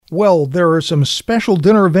Well, there are some special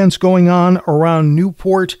dinner events going on around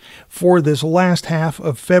Newport for this last half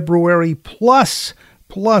of February, plus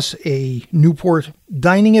a Newport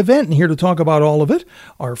dining event. And here to talk about all of it,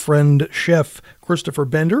 our friend Chef Christopher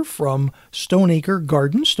Bender from Stoneacre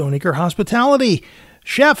Garden, Stoneacre Hospitality.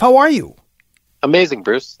 Chef, how are you? Amazing,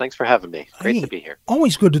 Bruce. Thanks for having me. Great to be here.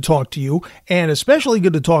 Always good to talk to you, and especially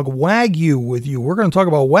good to talk Wagyu with you. We're going to talk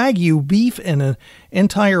about Wagyu beef and an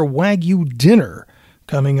entire Wagyu dinner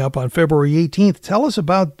coming up on February 18th. Tell us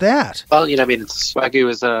about that. Well, Wagyu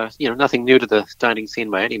is, nothing new to the dining scene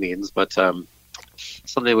by any means, but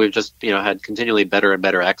something we've just, had continually better and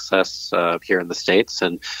better access here in the States,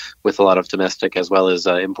 and with a lot of domestic as well as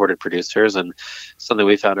imported producers, and something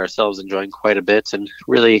we found ourselves enjoying quite a bit and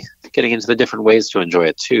really getting into the different ways to enjoy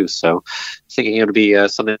it too. So thinking it would be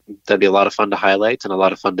something that'd be a lot of fun to highlight and a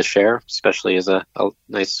lot of fun to share, especially as a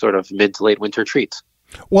nice sort of mid to late winter treat.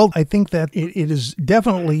 Well, I think that it is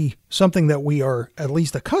definitely something that we are at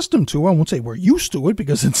least accustomed to. I won't say we're used to it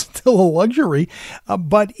because it's still a luxury,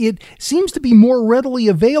 but it seems to be more readily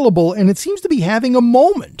available, and it seems to be having a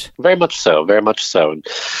moment. Very much so, very much so. And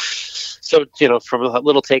so, from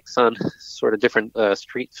little takes on sort of different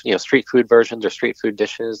street food versions or street food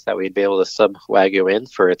dishes that we'd be able to sub Wagyu in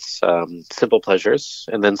for its simple pleasures,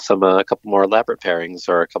 and then a couple more elaborate pairings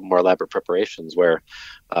or a couple more elaborate preparations where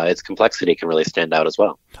its complexity can really stand out as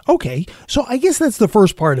well. Okay, so I guess that's the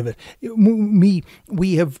first part of it.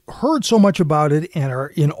 We have heard so much about it and are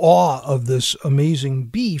in awe of this amazing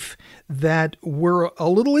beef that we're a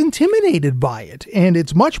little intimidated by it, and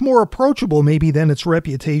it's much more approachable maybe than its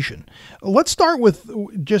reputation. Let's start with,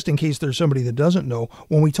 just in case there's somebody that doesn't know,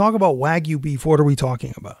 when we talk about Wagyu beef, what are we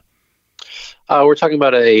talking about? We're talking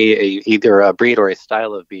about either a breed or a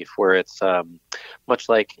style of beef where it's much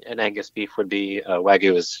like an Angus beef would be.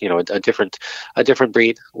 Wagyu is a different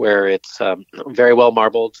breed where it's very well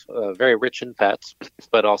marbled, very rich in fat,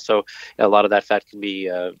 but also a lot of that fat can be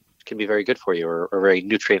very good for you or very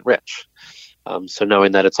nutrient rich. So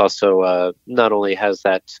knowing that it's also not only has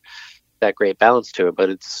that great balance to it, but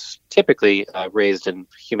it's typically raised in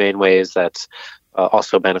humane ways that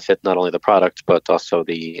also benefit not only the product, but also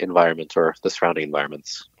the environment or the surrounding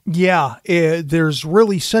environments. Yeah, there's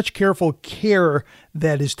really such careful care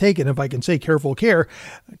that is taken, if I can say careful care,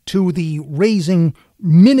 to the raising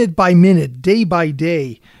minute by minute, day by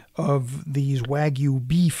day of these Wagyu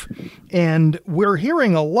beef. And we're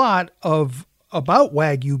hearing a lot about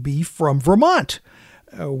Wagyu beef from Vermont.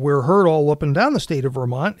 We're heard all up and down the state of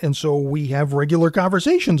Vermont, and so we have regular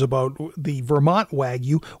conversations about the Vermont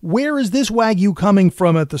Wagyu. Where is this Wagyu coming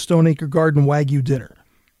from at the Stoneacre Garden Wagyu dinner?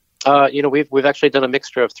 We've actually done a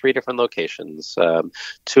mixture of 3 different locations.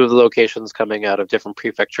 2 of the locations coming out of different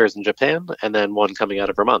prefectures in Japan, and then 1 coming out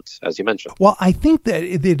of Vermont, as you mentioned. Well, I think that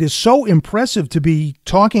it is so impressive to be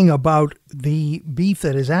talking about the beef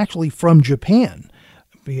that is actually from Japan.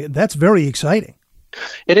 That's very exciting.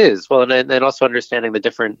 It is. Well, and also understanding the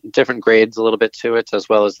different grades a little bit to it, as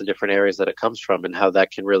well as the different areas that it comes from and how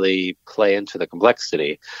that can really play into the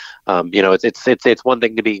complexity. It's one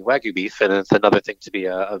thing to be Wagyu beef, and it's another thing to be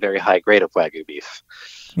a very high grade of Wagyu beef.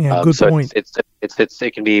 Yeah, good point.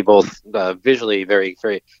 It can be both visually very,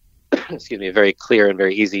 very very clear and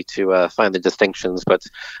very easy to find the distinctions, but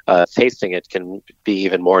tasting it can be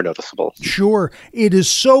even more noticeable. Sure. It is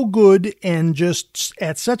so good and just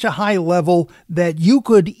at such a high level that you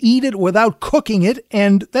could eat it without cooking it,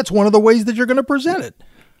 and that's one of the ways that you're going to present it.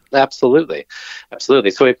 Absolutely. So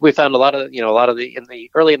we found a lot of early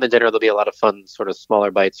in the dinner, there'll be a lot of fun sort of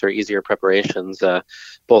smaller bites or easier preparations,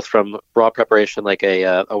 both from raw preparation like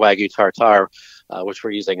a Wagyu tartare, which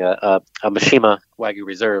we're using a Mishima Wagyu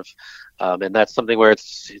Reserve. And that's something where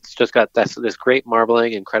it's just got this great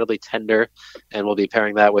marbling, incredibly tender, and we'll be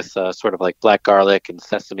pairing that with sort of like black garlic and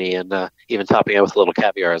sesame, and even topping it with a little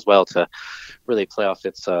caviar as well to really play off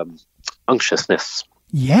its unctuousness.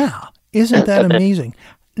 Yeah, isn't that amazing?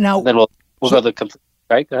 Now, then we'll go to the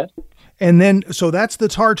right. Go ahead. And then, so that's the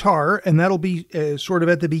tartare, and that'll be sort of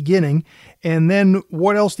at the beginning. And then,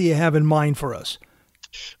 what else do you have in mind for us?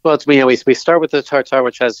 Well, we start with the tartare,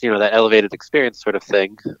 which has that elevated experience sort of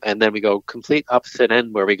thing, and then we go complete opposite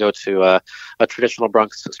end where we go to a traditional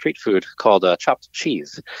Bronx street food called chopped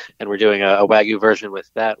cheese, and we're doing a Wagyu version with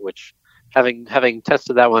that, which having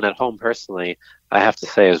tested that one at home personally, I have to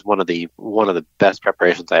say is one of the best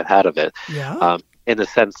preparations I've had of it. Yeah. In the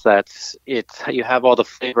sense that you have all the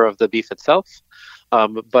flavor of the beef itself,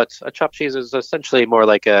 but a chopped cheese is essentially more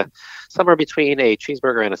like somewhere between a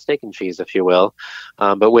cheeseburger and a steak and cheese, if you will.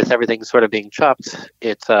 But with everything sort of being chopped,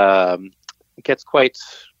 it gets quite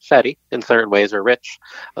fatty in certain ways, or rich.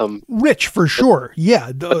 Rich for sure.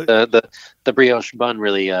 Yeah. The brioche bun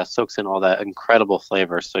really soaks in all that incredible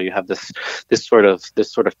flavor. So you have this sort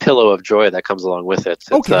of pillow of joy that comes along with it.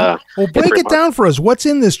 Okay. Well, break it down for us. What's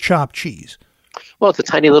in this chopped cheese? Well, it's a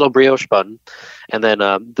tiny little brioche bun, and then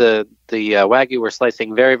the Wagyu we're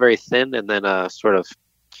slicing very, very thin, and then sort of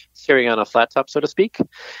searing on a flat top, so to speak.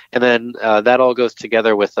 And then that all goes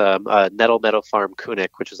together with Nettle Meadow Farm Kunik,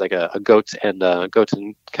 which is like a goat and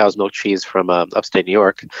cow's milk cheese from upstate New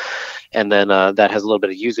York. And then that has a little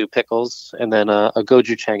bit of yuzu pickles, and then a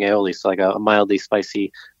gochujang aioli, so like a mildly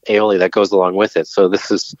spicy aioli that goes along with it. So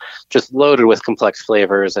this is just loaded with complex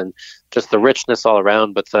flavors and just the richness all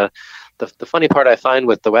around. But the funny part I find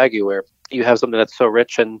with the Wagyu, where you have something that's so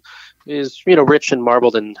rich and is rich and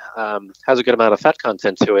marbled and has a good amount of fat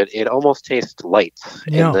content to it, it almost tastes light.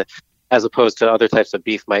 Yeah. As opposed to other types of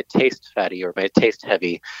beef might taste fatty or might taste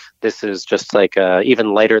heavy. This is just like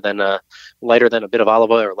even lighter than a bit of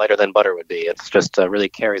olive oil or lighter than butter would be. It's just really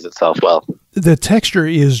carries itself well. The texture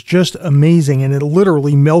is just amazing, and it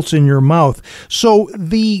literally melts in your mouth. So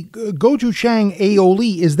the gochujang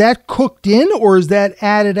aioli, is that cooked in, or is that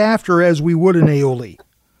added after as we would an aioli?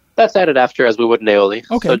 That's added after as we would an aioli.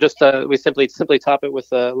 Okay. So just we simply top it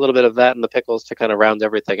with a little bit of that and the pickles to kind of round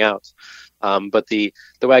everything out. But the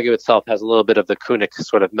Wagyu itself has a little bit of the Kunik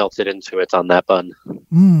sort of melted into it on that bun.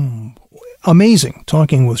 Amazing.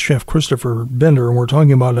 Talking with Chef Christopher Bender, and we're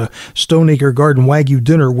talking about a Stoneacre Garden Wagyu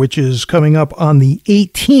dinner, which is coming up on the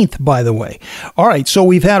 18th, by the way. All right, so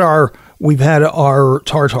we've had our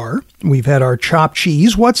tartare, we've had our chopped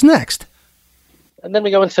cheese. What's next? And then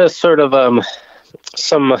we go into sort of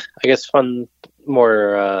some, I guess, fun,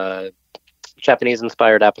 more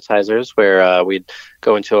Japanese-inspired appetizers, where we'd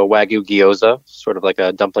go into a Wagyu gyoza, sort of like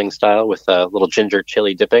a dumpling style with a little ginger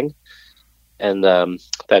chili dipping, and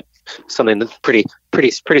that's something that's pretty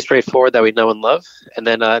straightforward that we know and love. And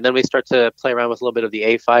then we start to play around with a little bit of the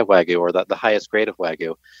A5 Wagyu, or the highest grade of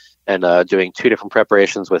Wagyu, and doing two different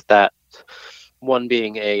preparations with that. One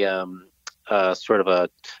being a sort of a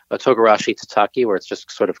togarashi tataki, where it's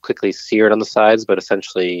just sort of quickly seared on the sides, but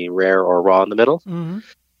essentially rare or raw in the middle. Mm-hmm.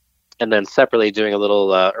 And then separately doing a little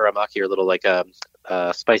uramaki, or a little like a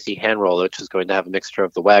spicy hand roll, which is going to have a mixture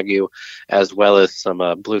of the Wagyu as well as some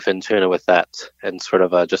bluefin tuna with that, and sort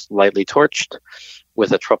of just lightly torched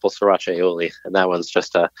with a truffle sriracha aioli. And that one's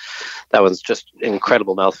just an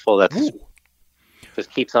incredible mouthful that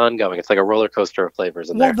just keeps on going. It's like a roller coaster of flavors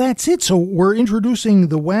in there. Well, that's it. So we're introducing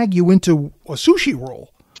the Wagyu into a sushi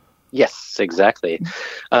roll. Yes, exactly.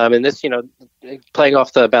 And this, playing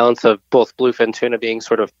off the balance of both bluefin tuna being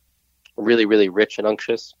sort of really, really rich and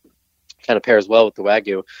unctuous, kind of pairs well with the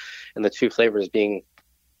Wagyu, and the two flavors being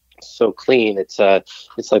so clean. It's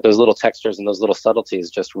like those little textures and those little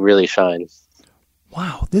subtleties just really shine.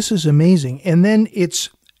 Wow, this is amazing. And then it's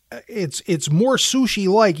more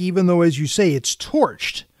sushi-like, even though, as you say, it's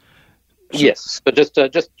torched. Yes, but just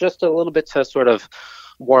a little bit to sort of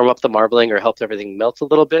warm up the marbling or help everything melt a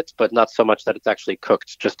little bit, but not so much that it's actually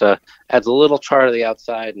cooked. Just adds a little char to the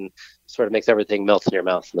outside and sort of makes everything melt in your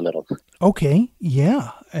mouth in the middle. Okay,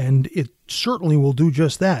 yeah, and it certainly will do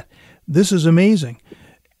just that. This is amazing.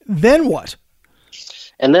 Then what?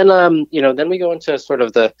 And then, then we go into sort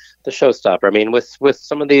of the showstopper. I mean, with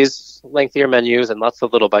some of these lengthier menus and lots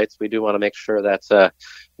of little bites, we do want to make sure that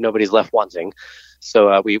nobody's left wanting.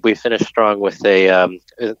 So we finish strong with in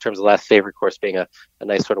terms of last favorite course being a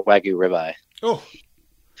nice sort of Wagyu ribeye. Oh.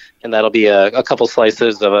 And that'll be a couple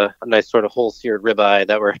slices of a nice sort of whole seared ribeye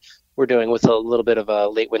that we're doing with a little bit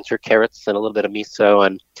of late winter carrots and a little bit of miso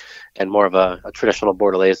and more of a traditional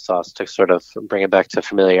bordelaise sauce to sort of bring it back to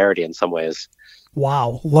familiarity in some ways.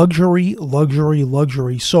 Wow. Luxury, luxury,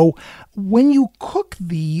 luxury. So when you cook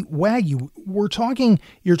the Wagyu, you're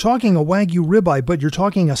talking a Wagyu ribeye, but you're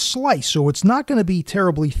talking a slice, so it's not going to be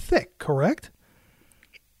terribly thick, correct?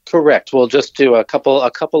 Correct. We'll just do a couple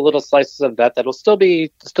little slices of that. That'll still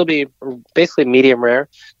be basically medium rare.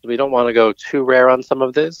 We don't want to go too rare on some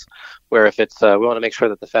of this, where if it's, we want to make sure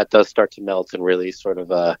that the fat does start to melt and really sort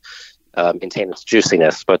of maintain its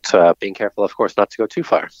juiciness, but being careful, of course, not to go too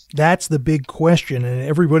far. That's the big question, and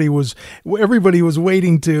everybody was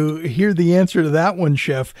waiting to hear the answer to that one,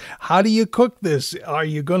 Chef. How do you cook this? Are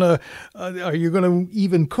you gonna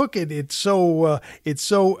even cook it? It's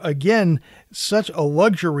so again such a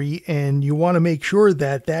luxury, and you want to make sure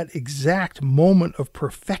that exact moment of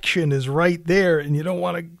perfection is right there, and you don't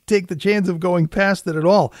want to take the chance of going past it at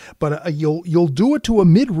all. But you'll do it to a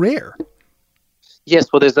mid-rare.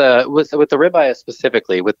 Yes, well, there's a with the ribeye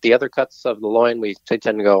specifically. With the other cuts of the loin, they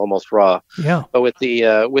tend to go almost raw. Yeah. But with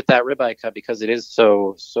that ribeye cut, because it is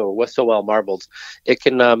so well marbled,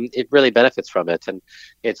 it really benefits from it, and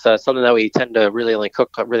it's something that we tend to really only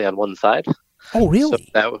cook really on one side. Oh,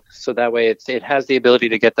 really? So that way it has the ability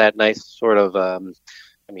to get that nice sort of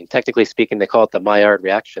I mean, technically speaking, they call it the Maillard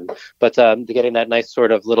reaction, but getting that nice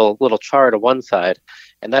sort of little char to one side,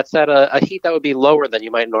 and that's at a heat that would be lower than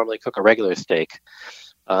you might normally cook a regular steak.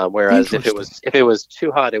 Whereas if it was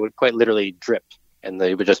too hot, it would quite literally drip, and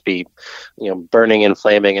they would just be, burning and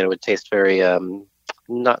flaming, and it would taste very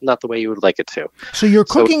not the way you would like it to. So you're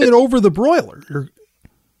cooking it over the broiler.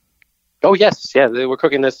 Oh yes, yeah, we're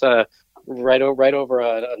cooking this right over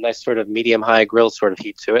a nice sort of medium high grill sort of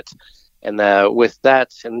heat to it. And with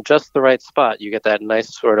that in just the right spot, you get that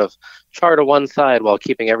nice sort of char to one side while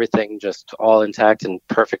keeping everything just all intact and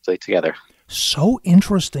perfectly together. So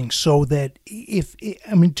interesting. So that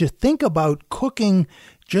to think about cooking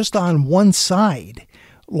just on one side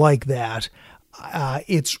like that,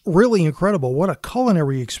 it's really incredible. What a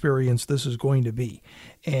culinary experience this is going to be.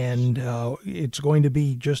 And it's going to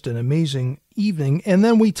be just an amazing evening. And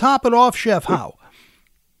then we top it off, Chef, how?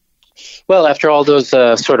 Well, after all those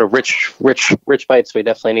sort of rich bites, we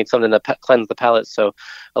definitely need something to cleanse the palate. So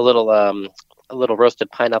a little roasted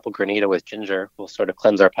pineapple granita with ginger will sort of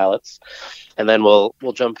cleanse our palates, and then we'll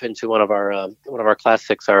jump into one of our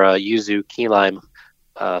classics, our yuzu key lime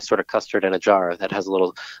sort of custard in a jar that has a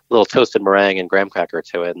little toasted meringue and graham cracker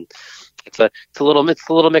to it. And it's a little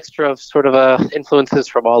mixture of sort of influences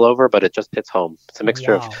from all over, but it just hits home. It's a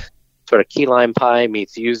mixture of sort of key lime pie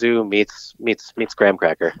meets yuzu meets graham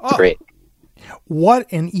cracker. It's great.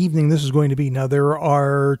 What an evening this is going to be. Now, there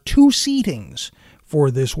are 2 seatings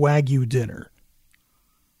for this Wagyu dinner.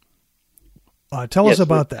 Tell us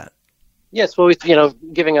about that. Yes, well,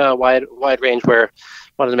 giving a wide range where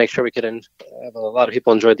wanted to make sure we could have a lot of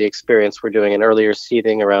people enjoyed the experience. We're doing an earlier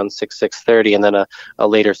seating around 6:30, and then a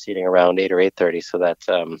later seating around 8 or 8:30,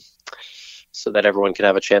 so that everyone can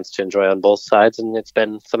have a chance to enjoy on both sides. And it's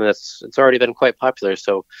been something it's already been quite popular.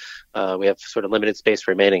 So we have sort of limited space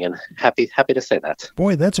remaining, and happy to say that.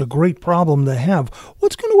 Boy, that's a great problem to have.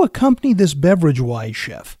 What's going to accompany this beverage-wise,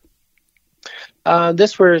 Chef?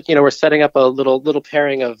 We're setting up a little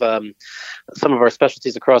pairing of some of our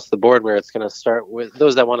specialties across the board, where it's going to start with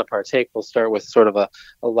those that want to partake. We'll start with sort of a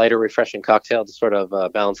lighter, refreshing cocktail to sort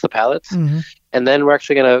of balance the palate. Mm-hmm. And then we're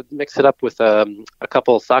actually going to mix it up with a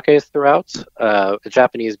couple of sakes throughout, a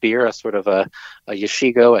Japanese beer, a sort of a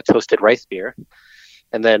yashigo, a toasted rice beer,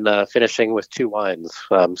 and then finishing with 2 wines,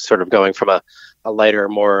 sort of going from a lighter,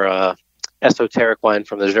 more esoteric wine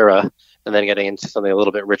from the Jura, and then getting into something a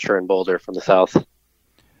little bit richer and bolder from the south.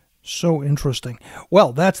 So interesting.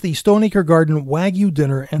 Well, that's the Stoneacre Garden Wagyu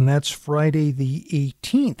dinner, and that's Friday the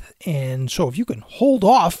 18th. And so if you can hold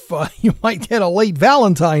off, you might get a late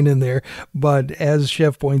Valentine in there. But as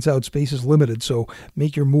Chef points out, space is limited, so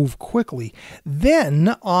make your move quickly.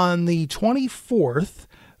 Then on the 24th,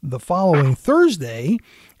 the following Thursday,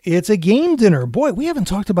 it's a game dinner. Boy, we haven't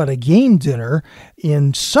talked about a game dinner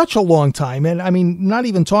in such a long time. And I mean, not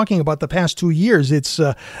even talking about the past 2 years. It's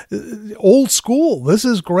old school. This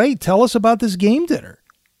is great. Tell us about this game dinner.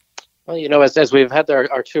 Well, as we've had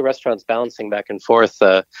our 2 restaurants balancing back and forth,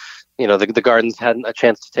 the gardens had a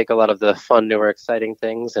chance to take a lot of the fun, newer, exciting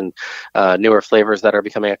things and newer flavors that are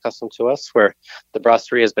becoming accustomed to us, where the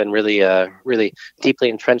brasserie has been really deeply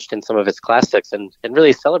entrenched in some of its classics and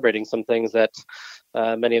really celebrating some things that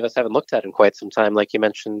many of us haven't looked at in quite some time, like you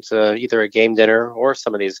mentioned, either a game dinner or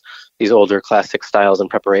some of these older classic styles and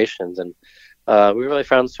preparations. And we really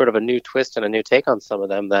found sort of a new twist and a new take on some of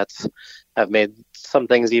them that have made some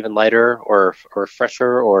things even lighter or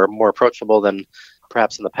fresher or more approachable than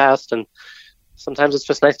perhaps in the past. And sometimes it's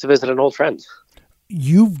just nice to visit an old friend.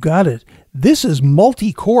 You've got it. This is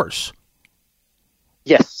multi-course.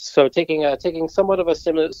 Yes. So taking somewhat of a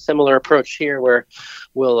similar approach here, where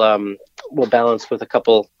we'll balance with a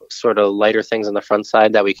couple sort of lighter things on the front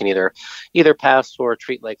side that we can either pass or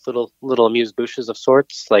treat like little amuse-bouches of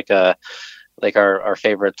sorts, like our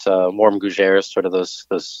favorite warm gougères, sort of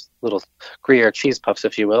those little Gruyere cheese puffs,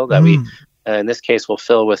 if you will, that we in this case we'll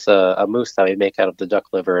fill with a mousse that we make out of the duck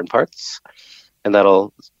liver and parts. And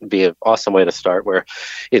that'll be an awesome way to start, where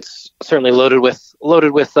it's certainly loaded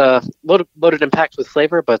and packed with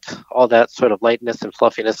flavor, but all that sort of lightness and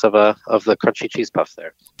fluffiness of the crunchy cheese puff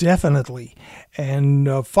there. Definitely.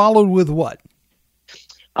 And followed with what?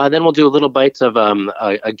 Then we'll do a little bite of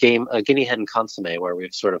a guinea hen consomme, where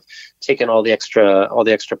we've sort of taken all the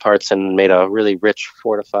extra parts and made a really rich,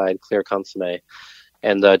 fortified, clear consomme.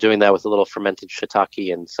 and doing that with a little fermented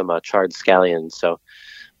shiitake and some charred scallions. So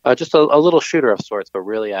just a little shooter of sorts, but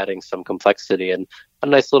really adding some complexity and a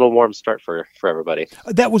nice little warm start for everybody.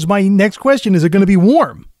 That was my next question. Is it going to be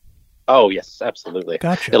warm? Oh, yes, absolutely.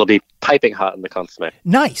 Gotcha. It'll be piping hot in the consommé.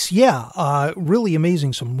 Nice. Yeah. Really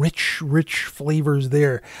amazing. Some rich flavors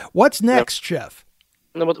there. What's next, Chef?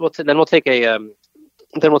 And then we'll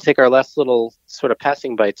take our last little sort of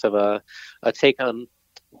passing bites of a take on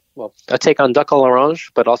duck à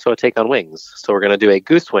l'orange, but also a take on wings. So we're going to do a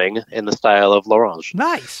goose wing in the style of l'orange.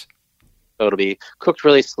 Nice. So it'll be cooked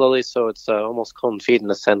really slowly, so it's almost confit in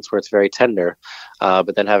a sense where it's very tender,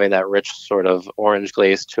 but then having that rich sort of orange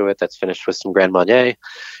glaze to it that's finished with some Grand Marnier,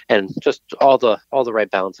 and just all the right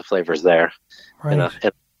balance of flavors there, right,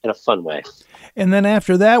 in a fun way. And then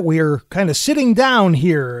after that, we are kind of sitting down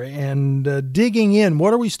here and digging in.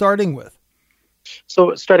 What are we starting with?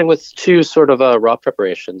 So starting with two sort of raw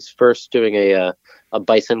preparations. First, doing a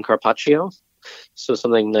bison carpaccio. So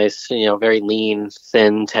something nice, very lean,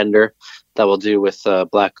 thin, tender, that we'll do with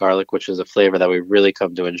black garlic, which is a flavor that we really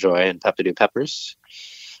come to enjoy, and pepperdew peppers.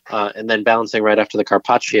 And then balancing right after the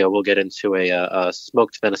carpaccio, we'll get into a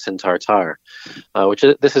smoked venison tartare,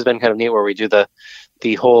 this has been kind of neat, where we do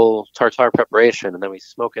the whole tartare preparation and then we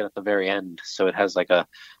smoke it at the very end. So it has like a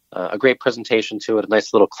great presentation to it, a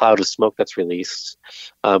nice little cloud of smoke that's released,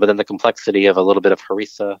 but then the complexity of a little bit of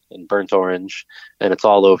harissa and burnt orange, and it's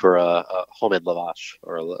all over a homemade lavash,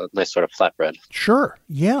 or a nice sort of flatbread. Sure,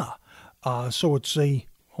 yeah. So it's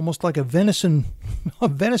almost like a venison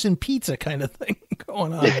pizza kind of thing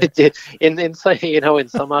going on. in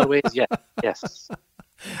some odd ways, yeah, yes.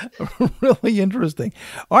 Really interesting.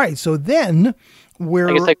 All right, so then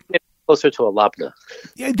I guess it's closer to a labna.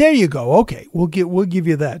 Yeah, there you go. Okay, we'll give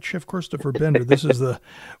you that, Chef Christopher Bender. This is the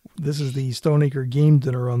Stoneacre Game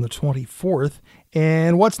Dinner on the 24th.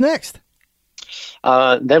 And what's next?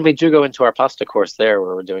 Then we do go into our pasta course there,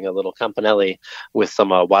 where we're doing a little campanelli with some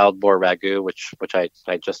wild boar ragu, which I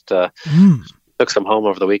just took some home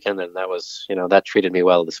over the weekend, and that was that treated me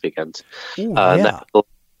well this weekend. Ooh, yeah.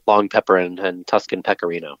 Long pepper and Tuscan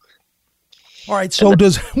pecorino. All right, so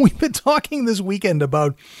we've been talking this weekend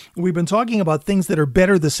about things that are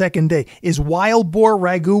better the second day. Is wild boar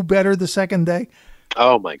ragu better the second day?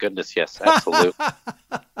 Oh my goodness, yes, absolutely.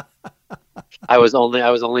 I was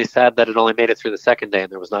only sad that it only made it through the second day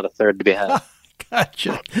and there was not a third to be had.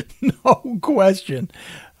 Gotcha. No question.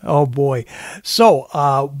 Oh boy. So,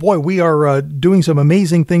 we are doing some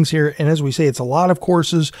amazing things here. And as we say, it's a lot of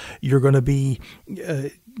courses. You're going to be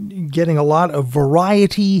getting a lot of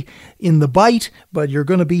variety in the bite, but you're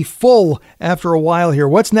going to be full after a while here.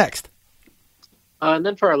 What's next? And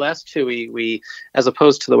then for our last two, we as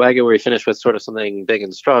opposed to the Wagyu where we finish with sort of something big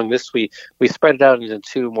and strong, we spread it out into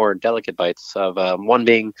two more delicate bites, of one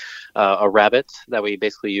being a rabbit, that we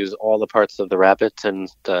basically use all the parts of the rabbit and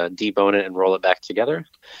debone it and roll it back together,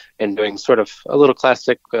 and doing sort of a little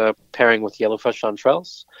classic pairing with yellowfish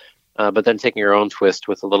chanterelles, but then taking our own twist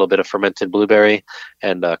with a little bit of fermented blueberry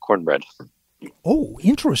and cornbread. Oh,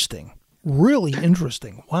 interesting. Really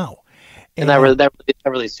interesting. Wow. And that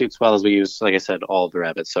really suits well, as we use, like I said, all of the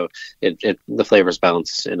rabbits. So the flavors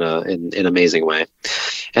balance in an amazing way.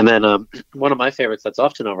 And then one of my favorites that's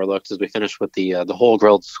often overlooked is we finish with the whole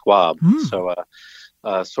grilled squab. So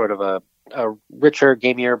sort of a richer,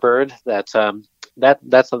 gamier bird that's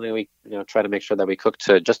something we try to make sure that we cook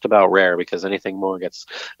to just about rare, because anything more gets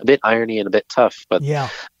a bit irony and a bit tough. But yeah.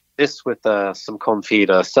 This with some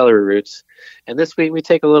confit celery roots, and this we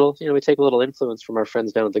take a little influence from our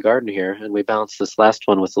friends down at the garden here, and we balance this last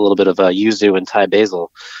one with a little bit of yuzu and Thai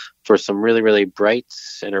basil for some really, really bright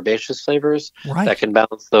and herbaceous flavors that can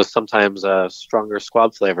balance those sometimes stronger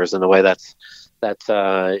squab flavors in a way that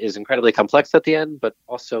is incredibly complex at the end, but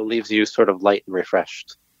also leaves you sort of light and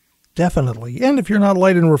refreshed. Definitely. And if you're not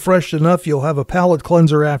light and refreshed enough, you'll have a palate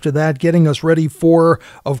cleanser after that, getting us ready for,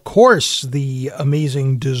 of course, the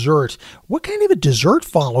amazing dessert. What kind of a dessert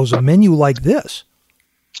follows a menu like this?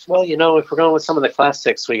 Well, if we're going with some of the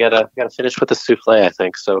classics, we gotta finish with the souffle, I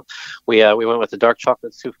think. So we went with the dark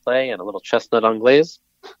chocolate souffle and a little chestnut anglaise.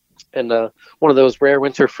 And one of those rare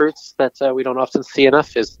winter fruits that we don't often see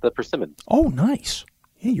enough is the persimmon. Oh, nice.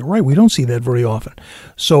 Yeah, you're right. We don't see that very often.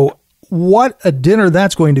 So what a dinner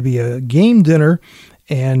that's going to be, a game dinner,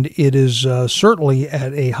 and it is certainly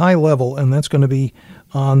at a high level, and that's going to be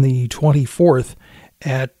on the 24th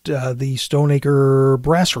at the Stoneacre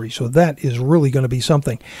Brasserie. So that is really going to be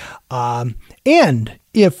something. And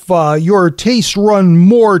if your tastes run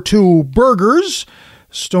more to burgers,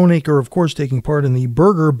 Stoneacre, of course, taking part in the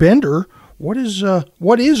Burger Bender. What is or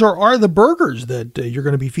are the burgers that you're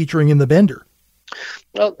going to be featuring in the Bender?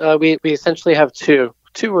 Well, we essentially have two.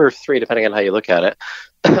 two or three, depending on how you look at it.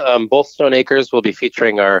 Both Stone Acres will be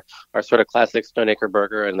featuring our sort of classic Stone Acre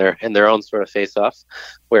burger in their own sort of face-off,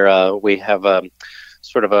 where we have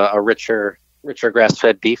sort of a richer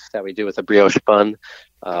grass-fed beef that we do with a brioche bun,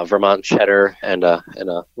 Vermont cheddar, and a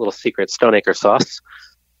little secret Stone Acre sauce.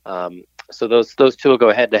 So those two will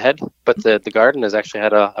go head to head, but the garden has actually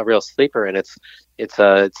had a real sleeper, and it's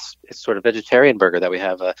sort of vegetarian burger that we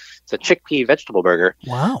have. It's a chickpea vegetable burger.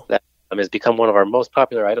 Wow. That has become one of our most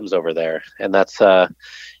popular items over there, and that's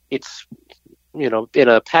it's in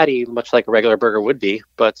a patty, much like a regular burger would be,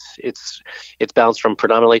 but it's balanced from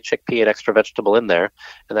predominantly chickpea and extra vegetable in there,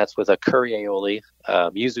 and that's with a curry aioli,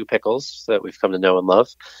 yuzu pickles that we've come to know and love,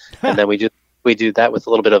 and then we do that with a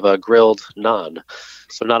little bit of a grilled naan,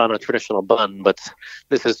 so not on a traditional bun, but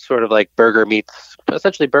this is sort of like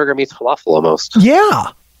essentially burger meets falafel almost. Yeah,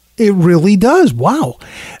 it really does. Wow.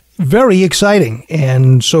 Very exciting.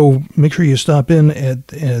 And so make sure you stop in at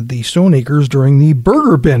the Stone Acres during the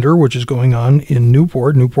Burger Bender, which is going on in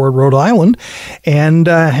Newport, Rhode Island, and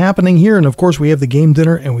happening here. And of course, we have the game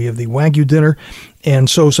dinner and we have the Wagyu dinner. And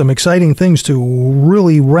so some exciting things to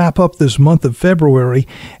really wrap up this month of February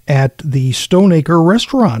at the Stone Acre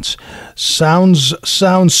restaurants. Sounds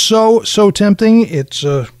so tempting. It's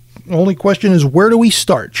only question is, where do we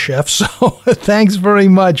start, Chef? So thanks very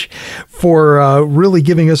much for really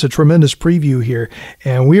giving us a tremendous preview here.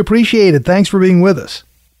 And we appreciate it. Thanks for being with us.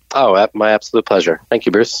 Oh, my absolute pleasure. Thank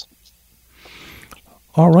you, Bruce.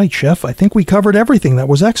 All right, Chef. I think we covered everything. That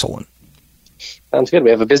was excellent. Sounds good.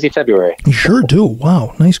 We have a busy February. You sure do.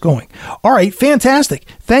 Wow. Nice going. All right. Fantastic.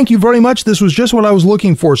 Thank you very much. This was just what I was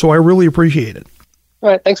looking for, so I really appreciate it. All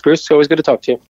right. Thanks, Bruce. Always good to talk to you.